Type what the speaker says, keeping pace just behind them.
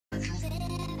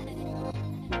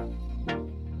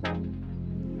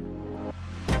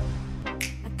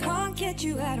get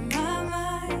you out of my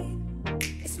mind.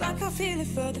 It's like I feel it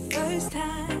for the first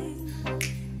time.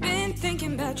 Been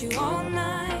thinking about you all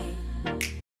night. I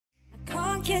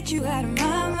can't get you out of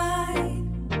my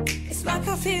mind. It's like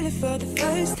I feel it for the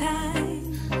first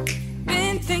time.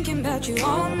 Been thinking about you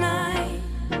all night.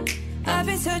 I've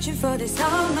been searching for this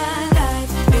all my life.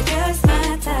 You're just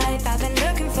my type. I've been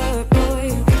looking for a boy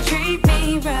who can treat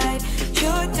me right.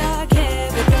 Your dark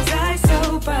hair with those eyes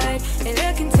so bright. They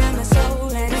look into my soul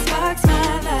and it sparks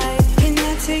my life. Can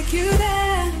I take you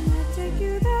there?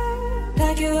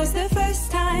 Like it was the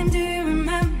first time, do you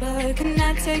remember? Can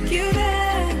I take you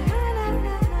there?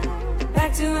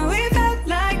 Back to when we felt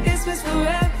like this was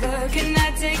forever. Can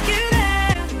I take you there?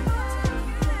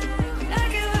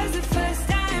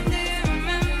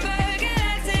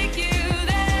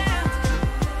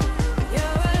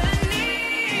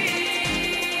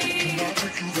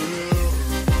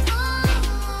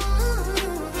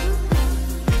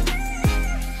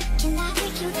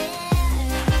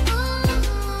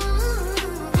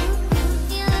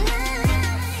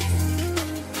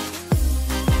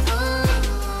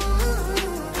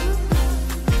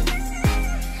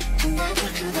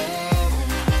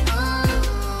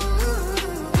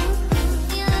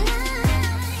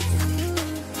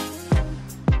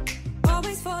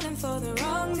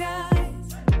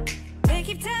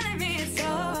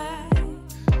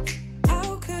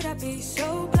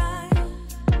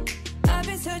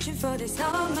 For this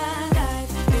all my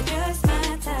life, you're just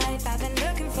my type. I've been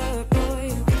looking for a boy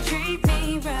who can treat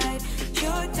me right.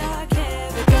 Your dark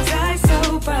hair with those eyes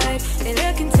so bright. They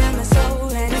look into my soul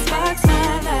and it sparks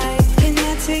my life. Can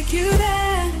I take you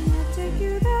there?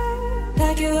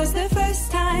 Like it was the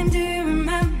first time, do you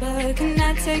remember? Can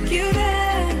I take you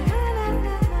there?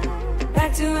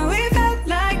 Back to when we felt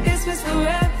like this was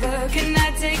forever. Can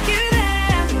I take you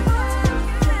there?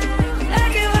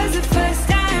 Like it was the first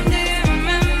time.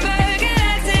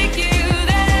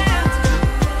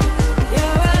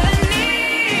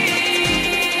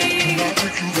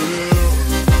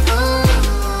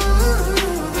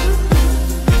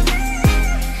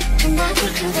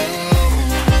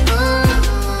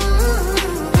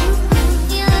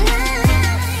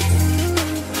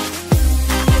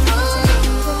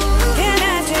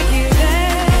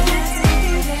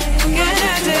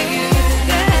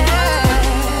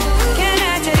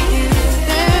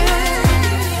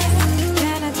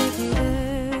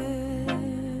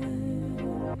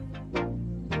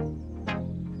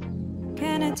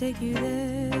 Take you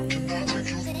there.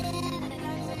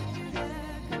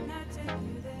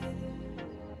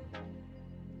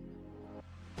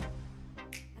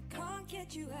 I can't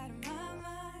get you out of my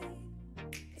mind.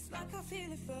 It's like I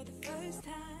feel it for the first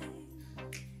time.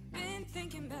 Been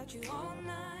thinking about you all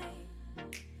night.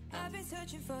 I've been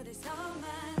searching for this all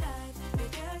my life.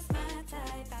 You're just my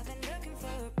type. I've been looking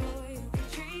for a boy who can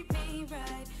treat me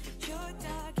right. Your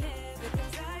dark hair with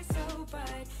those eyes so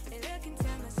bright. They look into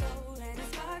my soul and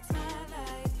it sparks my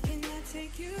life. Can I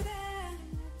take you there?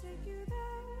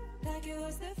 Like it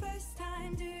was the first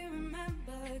time, do you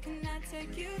remember? Can I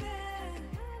take you there?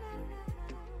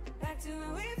 Back to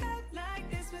when we felt like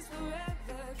this was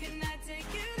forever. Can I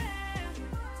take you there?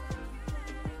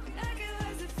 Like it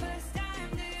was the first time,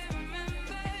 do you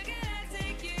remember? Can I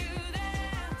take you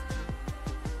there?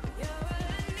 You're what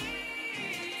I need.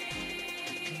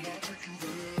 Can I take you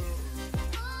there?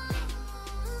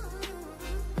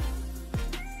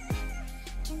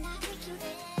 Can I take you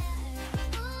there?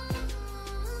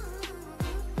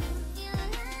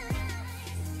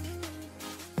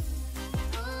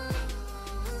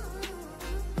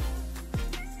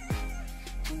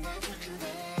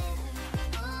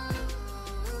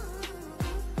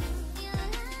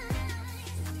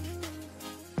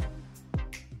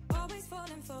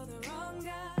 For the wrong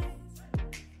guys,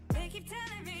 they keep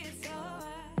telling me it's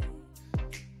alright.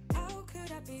 How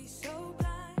could I be so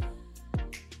blind?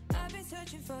 I've been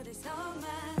searching for this all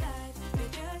my